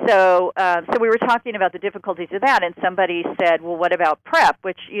 And so we were talking about the difficulties of that, and somebody said, well, what about PrEP,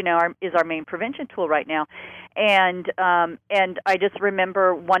 which, is our main prevention tool right now? And I just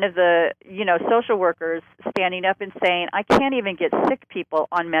remember one of the, social workers standing up and saying, I can't even get sick people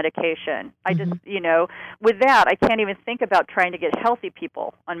on medication. I just, with that, I can't even think about trying to get healthy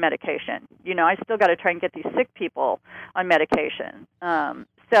people on medication. I still got to try and get these sick people on medication.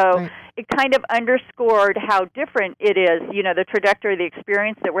 So it kind of underscored how different it is, the trajectory, the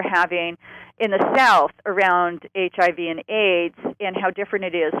experience that we're having in the South around HIV and AIDS, and how different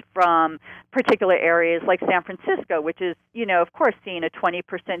it is from particular areas like San Francisco, which is, of course, seeing a 20%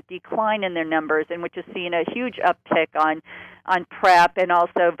 decline in their numbers, and which is seeing a huge uptick on PrEP and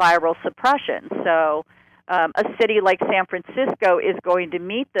also viral suppression. So a city like San Francisco is going to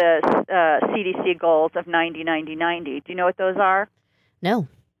meet the CDC goals of 90-90-90. Do you know what those are? No.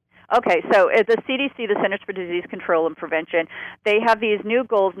 Okay, so at the CDC, the Centers for Disease Control and Prevention, they have these new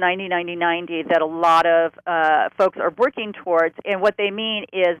goals, 90-90-90, that a lot of folks are working towards. And what they mean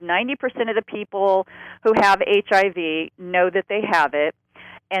is 90% of the people who have HIV know that they have it,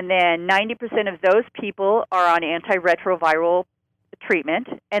 and then 90% of those people are on antiretroviral treatment,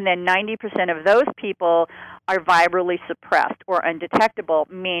 and then 90% of those people are virally suppressed or undetectable,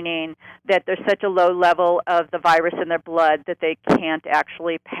 meaning that there's such a low level of the virus in their blood that they can't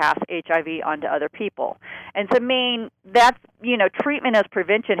actually pass HIV on to other people. And so that's, treatment as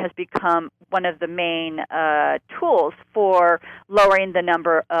prevention has become one of the main tools for lowering the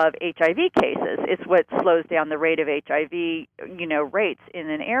number of HIV cases. It's what slows down the rate of HIV, rates in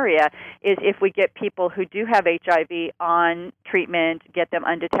an area, is if we get people who do have HIV on treatment, get them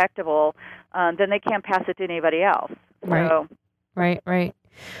undetectable, then they can't pass it to anybody else. Right. So,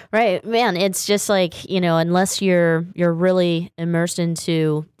 Right. Man, it's just like, unless you're really immersed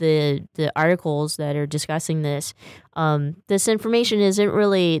into the articles that are discussing this, this information isn't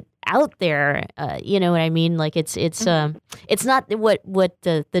really out there. You know what I mean? Like it's not what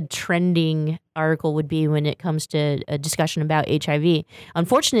the trending article would be when it comes to a discussion about HIV.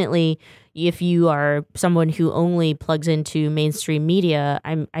 Unfortunately, if you are someone who only plugs into mainstream media,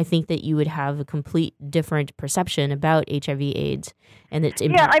 I think that you would have a complete different perception about HIV/AIDS and its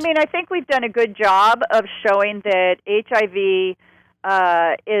impact. Yeah, I think we've done a good job of showing that HIV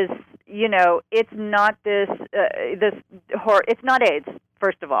is, it's not it's not AIDS.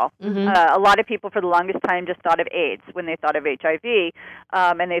 First of all, a lot of people for the longest time just thought of AIDS when they thought of HIV,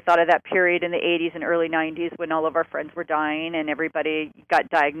 and they thought of that period in the 80s and early 90s when all of our friends were dying and everybody got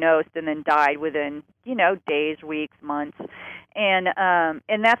diagnosed and then died within, days, weeks, months. And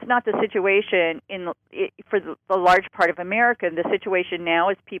that's not the situation for the large part of America. The situation now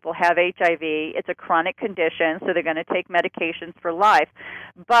is people have HIV. It's a chronic condition, so they're going to take medications for life.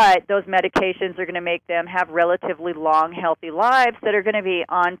 But those medications are going to make them have relatively long, healthy lives that are going to be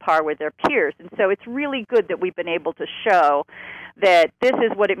on par with their peers. And so it's really good that we've been able to show that this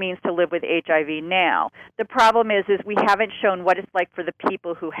is what it means to live with HIV now. The problem is we haven't shown what it's like for the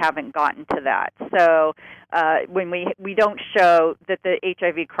people who haven't gotten to that. So when we don't show that the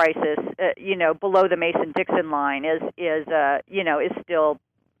HIV crisis, below the Mason-Dixon line is still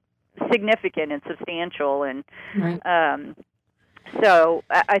significant and substantial, and so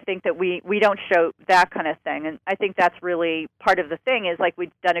I think that we don't show that kind of thing, and I think that's really part of the thing is like we've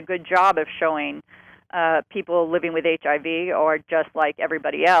done a good job of showing people living with HIV or just like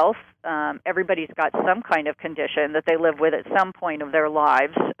everybody else. Everybody's got some kind of condition that they live with at some point of their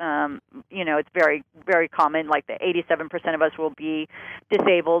lives. It's very, very common, like the 87% of us will be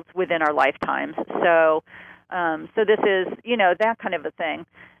disabled within our lifetimes. So this is, that kind of a thing.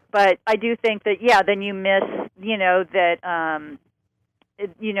 But I do think that, then you miss, that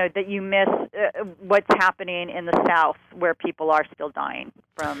that you miss what's happening in the South, where people are still dying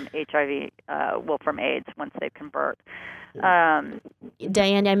from HIV, from AIDS once they convert.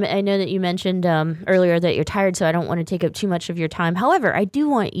 Diane, I know that you mentioned earlier that you're tired, so I don't want to take up too much of your time. However, I do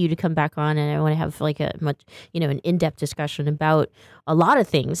want you to come back on, and I want to have like an in-depth discussion about a lot of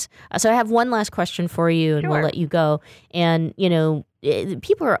things. So I have one last question for you, and we'll let you go. And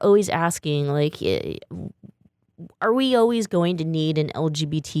people are always asking, like, are we always going to need an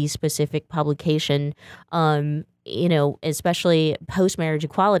LGBT-specific publication, especially post-marriage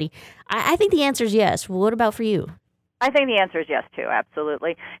equality? I think the answer is yes. Well, what about for you? I think the answer is yes, too,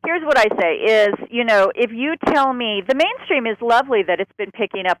 absolutely. Here's what I say is, if you tell me, the mainstream is lovely that it's been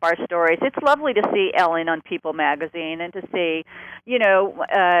picking up our stories. It's lovely to see Ellen on People magazine and to see,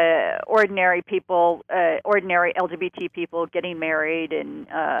 ordinary people, ordinary LGBT people getting married and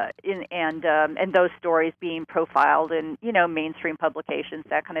those stories being profiled in, mainstream publications,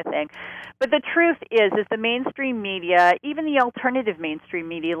 that kind of thing. But the truth is the mainstream media, even the alternative mainstream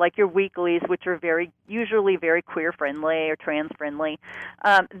media, like your weeklies, which are usually very queer-friendly or trans-friendly,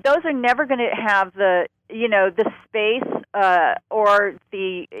 those are never going to have the space or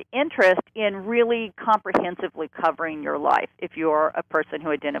the interest in really comprehensively covering your life if you're a person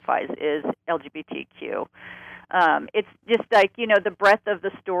who identifies as LGBTQ. It's just like, the breadth of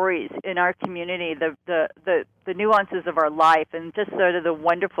the stories in our community, the nuances of our life, and just sort of the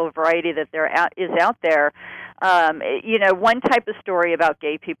wonderful variety that is out there. One type of story about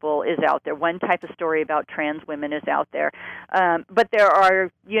gay people is out there. One type of story about trans women is out there. But there are,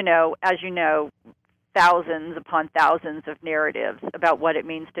 as you know, thousands upon thousands of narratives about what it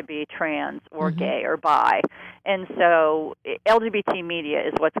means to be trans or gay or bi. And so LGBT media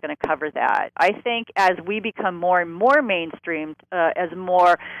is what's going to cover that. I think as we become more and more mainstreamed, as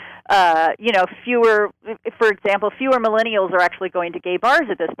more, fewer millennials are actually going to gay bars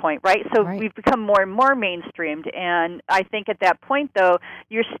at this point, right? So we've become more and more mainstreamed. And I think at that point, though,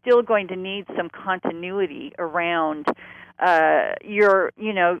 you're still going to need some continuity around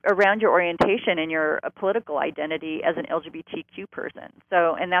around your orientation and your political identity as an LGBTQ person.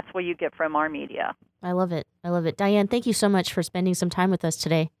 So, and that's what you get from our media. I love it. Diane, thank you so much for spending some time with us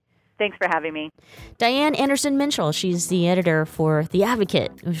today. Thanks for having me. Diane Anderson Minshall, she's the editor for The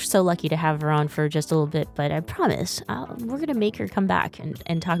Advocate. We're so lucky to have her on for just a little bit, but I promise we're going to make her come back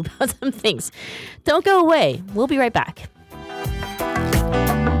and talk about some things. Don't go away. We'll be right back.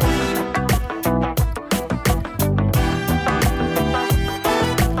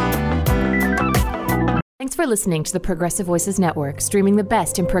 Thanks for listening to the Progressive Voices Network, streaming the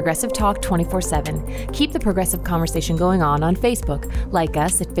best in progressive talk 24/7. Keep the progressive conversation going on Facebook. Like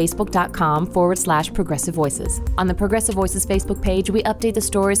us at facebook.com/Progressive Voices. On the Progressive Voices Facebook page, we update the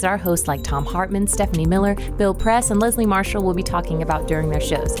stories that our hosts like Tom Hartman, Stephanie Miller, Bill Press, and Leslie Marshall will be talking about during their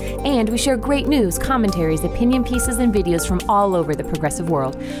shows. And we share great news, commentaries, opinion pieces, and videos from all over the progressive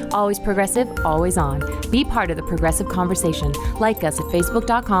world. Always progressive, always on. Be part of the progressive conversation. Like us at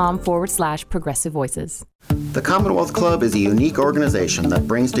facebook.com/Progressive Voices. The Commonwealth Club is a unique organization that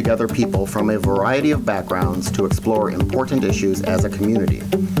brings together people from a variety of backgrounds to explore important issues as a community.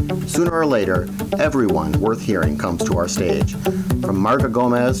 Sooner or later, everyone worth hearing comes to our stage. From Marga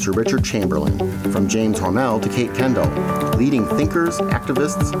Gomez to Richard Chamberlain, from James Hormel to Kate Kendall, leading thinkers,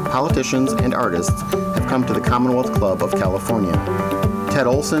 activists, politicians, and artists have come to the Commonwealth Club of California. Ted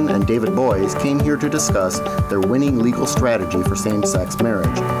Olson and David Boies came here to discuss their winning legal strategy for same-sex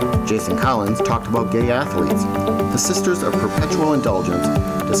marriage. Jason Collins talked about gay athletes. The Sisters of Perpetual Indulgence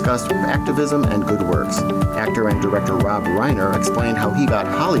discussed activism and good works. Actor and director Rob Reiner explained how he got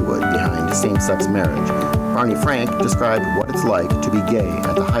Hollywood behind same-sex marriage. Barney Frank described what it's like to be gay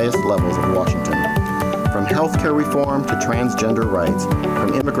at the highest levels of Washington. From healthcare reform to transgender rights,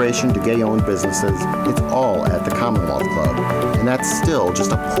 from immigration to gay-owned businesses, it's all at the Commonwealth Club. And that's still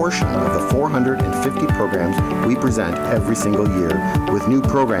just a portion of the 450 programs we present every single year, with new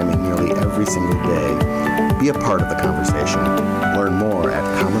programming nearly every single day. Be a part of the conversation. Learn more at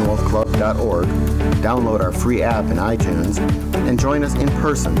commonwealthclub.org, download our free app in iTunes, and join us in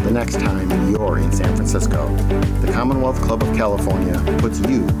person the next time you're in San Francisco. The Commonwealth Club of California puts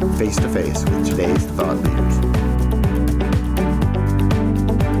you face-to-face with today's thought leaders.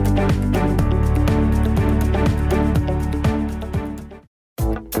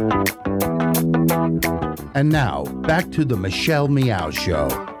 And now, back to the Michelle Meow Show.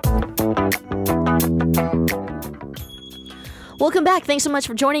 Welcome back. Thanks so much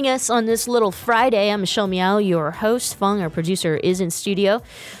for joining us on this little Friday. I'm Michelle Meow, your host. Fung, our producer, is in studio.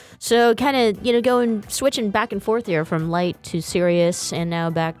 So kind of, going, switching back and forth here from light to serious and now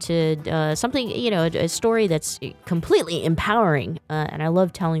back to something, a story that's completely empowering. And I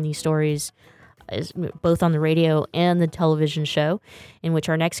love telling these stories both on the radio and the television show, in which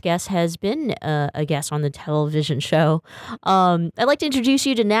our next guest has been a guest on the television show. I'd like to introduce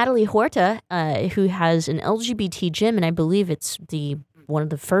you to Natalie Horta, who has an LGBT gym, and I believe it's one of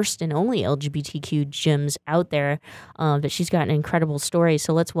the first and only LGBTQ gyms out there, but she's got an incredible story.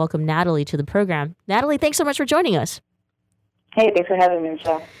 So let's welcome Natalie to the program. Natalie, thanks so much for joining us. Hey, thanks for having me,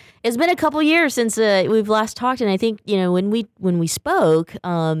 Michelle. It's been a couple years since we've last talked, and I think when we spoke,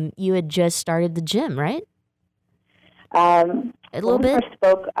 you had just started the gym, right? A little bit. When we first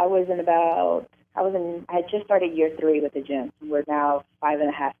spoke, I had just started year 3 with the gym. We're now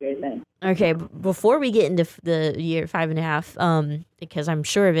 5.5 years in. Okay, before we get into the year 5.5, because I'm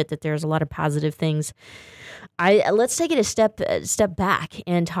sure of it that there's a lot of positive things, let's take it a step back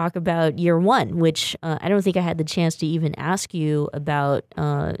and talk about year 1, which I don't think I had the chance to even ask you about.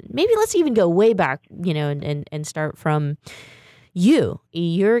 Maybe let's even go way back, and start from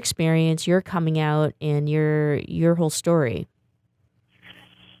your experience, your coming out, and your whole story.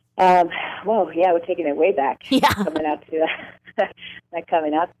 Well, yeah, we're taking it way back. Yeah. Coming out to my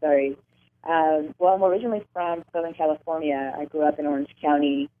coming out story. Well, I'm originally from Southern California. I grew up in Orange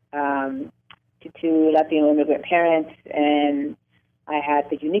County to 2 Latino immigrant parents, and I had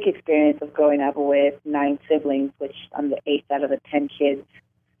the unique experience of growing up with 9 siblings, which I'm the 8th out of the 10 kids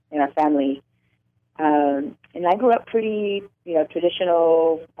in our family. And I grew up pretty,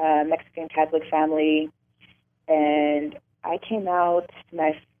 traditional Mexican Catholic family, and I came out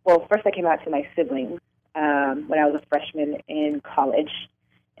to first I came out to my siblings when I was a freshman in college.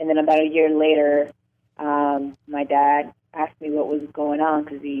 And then about a year later, my dad asked me what was going on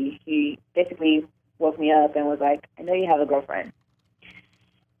because he basically woke me up and was like, I know you have a girlfriend.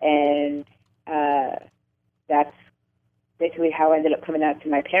 And that's basically how I ended up coming out to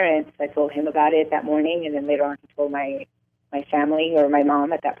my parents. I told him about it that morning, and then later on he told my family, or my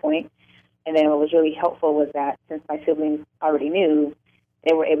mom at that point. And then what was really helpful was that since my siblings already knew,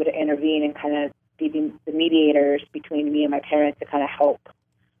 they were able to intervene and kind of be the mediators between me and my parents to kind of help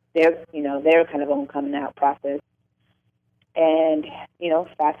their kind of own coming out process. And,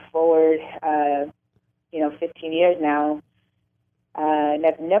 fast forward, 15 years now, and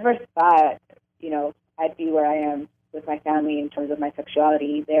I've never thought, I'd be where I am with my family in terms of my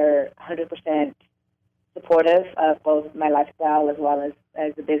sexuality. They're 100% supportive of both my lifestyle as well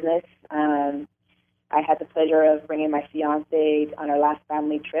as the business. I had the pleasure of bringing my fiance on our last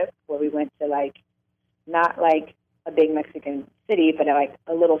family trip, where we went to not a big Mexican city, but a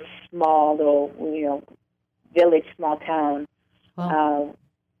little village, small town. Wow.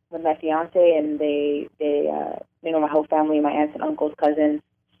 With my fiance, and they my whole family, my aunts and uncles, cousins,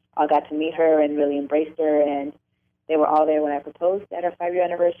 all got to meet her and really embraced her, and they were all there when I proposed at our 5-year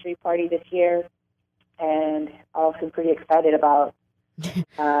anniversary party this year, and all seemed pretty excited about.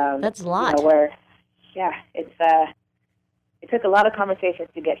 That's a lot. It took a lot of conversations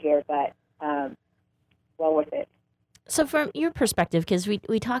to get here, but well worth it. So from your perspective, because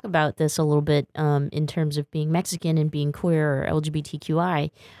we talk about this a little bit in terms of being Mexican and being queer or LGBTQI,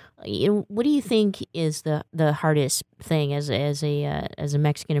 what do you think is the hardest thing as a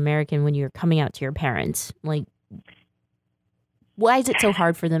Mexican American when you're coming out to your parents? Why is it so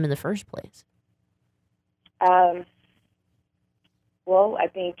hard for them in the first place? Well, I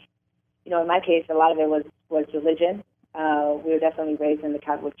think, in my case, a lot of it was religion. We were definitely raised in the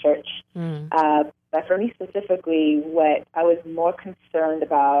Catholic Church. But for me specifically, what I was more concerned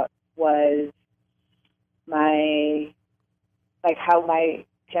about was how my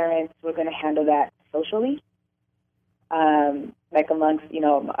parents were going to handle that socially, amongst,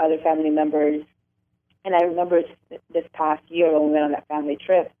 other family members. And I remember this past year when we went on that family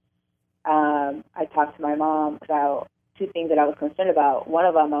trip, I talked to my mom about 2 things that I was concerned about. One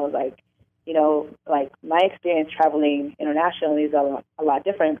of them, I was like, my experience traveling internationally is a lot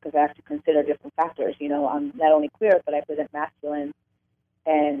different because I have to consider different factors. I'm not only queer, but I present masculine,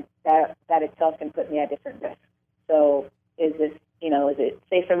 and that itself can put me at different risks. So is it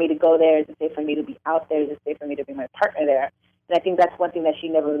safe for me to go there? Is it safe for me to be out there? Is it safe for me to bring my partner there? And I think that's one thing that she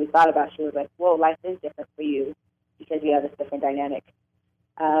never really thought about. She was like, well, life is different for you because you have this different dynamic.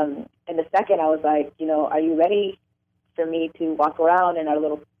 And the second, I was like, are you ready for me to walk around in our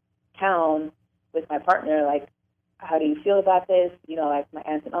little town with my partner? How do you feel about this? My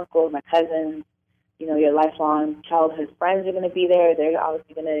aunts and uncles, my cousins, your lifelong childhood friends are going to be there. They're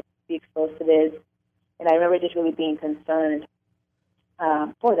obviously going to be exposed to this. And I remember just really being concerned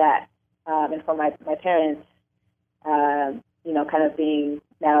for that, and for my parents, kind of being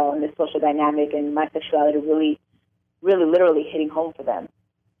now and the social dynamic and my sexuality really literally hitting home for them.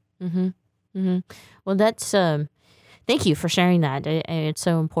 Well, that's thank you for sharing that. It's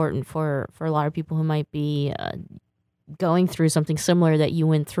so important for a lot of people who might be going through something similar that you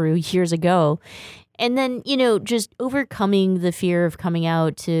went through years ago. And then, just overcoming the fear of coming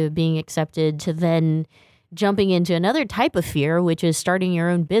out to being accepted to then jumping into another type of fear, which is starting your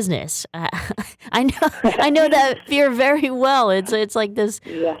own business. I know that fear very well. It's like this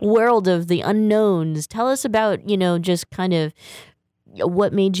world of the unknowns. Tell us about, just kind of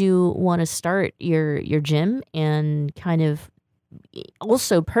what made you want to start your gym, and kind of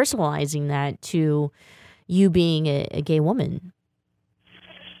also personalizing that to you being a gay woman.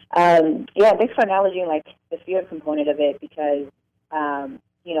 Thanks for acknowledging like the fear component of it, because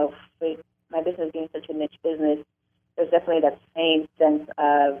with my business being such a niche business, there's definitely that same sense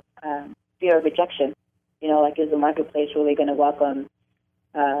of fear of rejection. Like, is the marketplace really going to welcome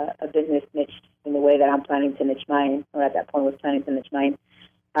a business niche in the way that I'm planning to niche mine, or at that point was planning to niche mine?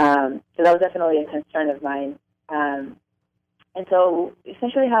 So that was definitely a concern of mine. And so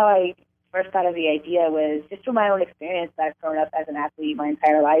essentially how I first thought of the idea was just through my own experience. I've grown up as an athlete my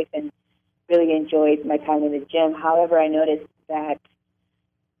entire life and really enjoyed my time in the gym. However, I noticed that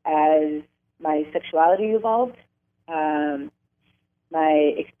as my sexuality evolved,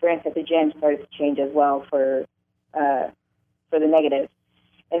 my experience at the gym started to change as well for the negative.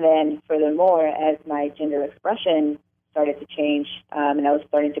 And then furthermore, as my gender expression started to change and I was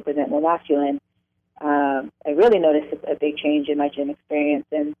starting to present more masculine, I really noticed a big change in my gym experience.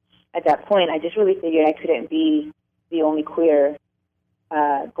 And at that point, I just really figured I couldn't be the only queer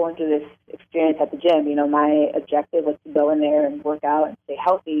going through this experience at the gym. My objective was to go in there and work out and stay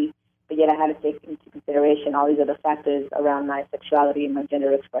healthy, but yet I had to take into consideration all these other factors around my sexuality and my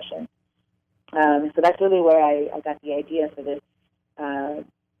gender expression. So that's really where I got the idea for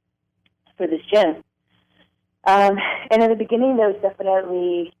this gym. And in the beginning, there was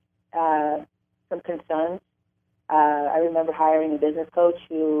definitely some concerns. I remember hiring a business coach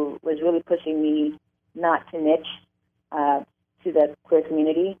who was really pushing me not to niche to the queer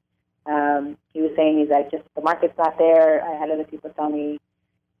community. He was saying, just the market's not there. I had other people tell me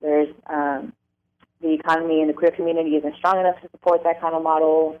there's the economy in the queer community isn't strong enough to support that kind of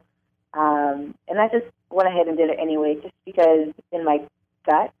model. And I just went ahead and did it anyway, just because in my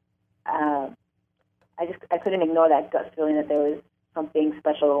gut, I couldn't ignore that gut feeling that there was something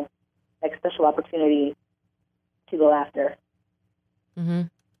special, like special opportunity to go after. Mm-hmm.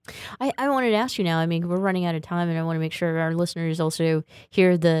 I wanted to ask you now, we're running out of time, and I want to make sure our listeners also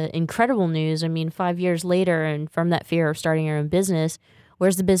hear the incredible news. 5 years later, and from that fear of starting your own business,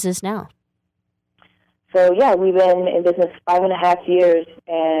 where's the business now? So, we've been in business 5.5 years,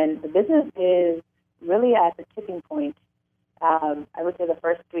 and the business is really at the tipping point. I would say the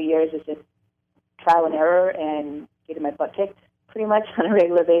first 3 years was just trial and error and getting my butt kicked pretty much on a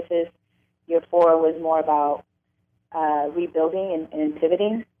regular basis. Year 4 was more about rebuilding and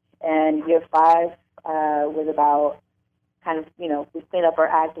pivoting. And year 5 was about kind of, we clean up our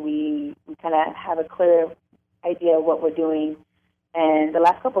act. We kind of have a clear idea of what we're doing. And the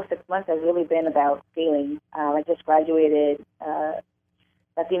last couple of 6 months has really been about scaling. I just graduated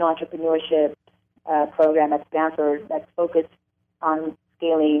Latino entrepreneurship program at Stanford that's focused on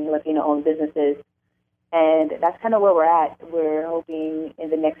scaling Latino-owned businesses. And that's kind of where we're at. We're hoping in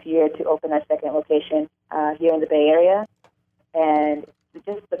the next year to open our second location here in the Bay Area. And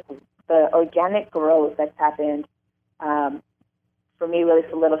just the organic growth that's happened, for me, really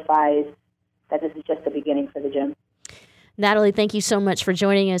solidifies that this is just the beginning for the gym. Natalie, thank you so much for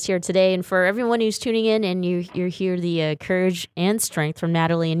joining us here today. And for everyone who's tuning in and you hear the courage and strength from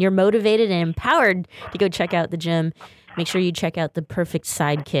Natalie, and you're motivated and empowered to go check out the gym, make sure you check out The Perfect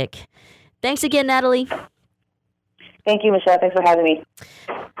Sidekick. Thanks again, Natalie. Thank you, Michelle. Thanks for having me.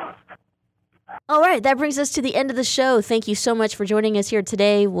 All right, that brings us to the end of the show. Thank you so much for joining us here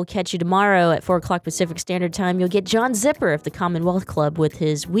today. We'll catch you tomorrow at 4 o'clock Pacific Standard Time. You'll get John Zipper of the Commonwealth Club with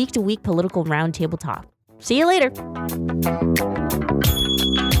his week-to-week political roundtable talk. See you later.